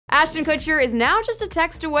Ashton Kutcher is now just a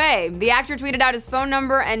text away. The actor tweeted out his phone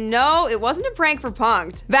number, and no, it wasn't a prank for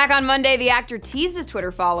Punk'd. Back on Monday, the actor teased his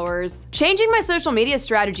Twitter followers, "Changing my social media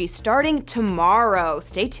strategy starting tomorrow.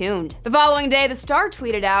 Stay tuned." The following day, the star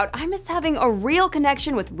tweeted out, "I miss having a real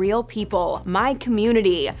connection with real people, my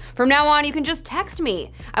community. From now on, you can just text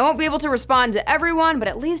me. I won't be able to respond to everyone, but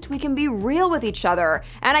at least we can be real with each other,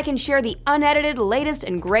 and I can share the unedited latest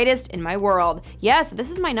and greatest in my world. Yes,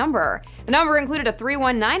 this is my number." The number included a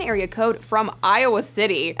 319 area code from Iowa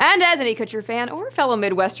City. And as any Kutcher fan or fellow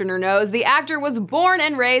Midwesterner knows, the actor was born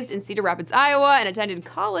and raised in Cedar Rapids, Iowa, and attended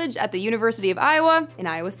college at the University of Iowa in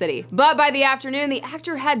Iowa City. But by the afternoon, the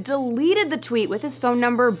actor had deleted the tweet with his phone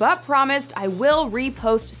number, but promised, "I will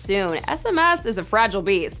repost soon." SMS is a fragile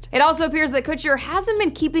beast. It also appears that Kutcher hasn't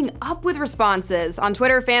been keeping up with responses. On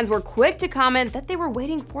Twitter, fans were quick to comment that they were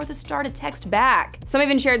waiting for the star to text back. Some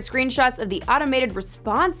even shared screenshots of the automated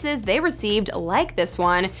responses they received, like this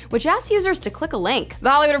one, which asks users to click a link. The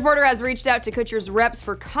Hollywood Reporter has reached out to Kutcher's reps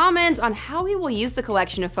for comment on how he will use the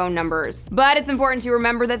collection of phone numbers. But it's important to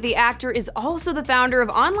remember that the actor is also the founder of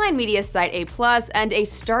online media site A+, and a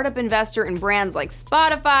startup investor in brands like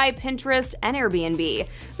Spotify, Pinterest, and Airbnb,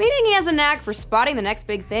 meaning he has a knack for spotting the next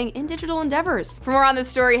big thing in digital endeavors. For more on this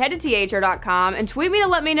story, head to THR.com and tweet me to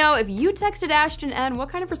let me know if you texted Ashton and what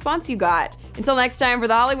kind of response you got. Until next time, for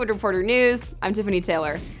the Hollywood Reporter News, I'm Tiffany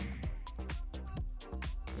Taylor.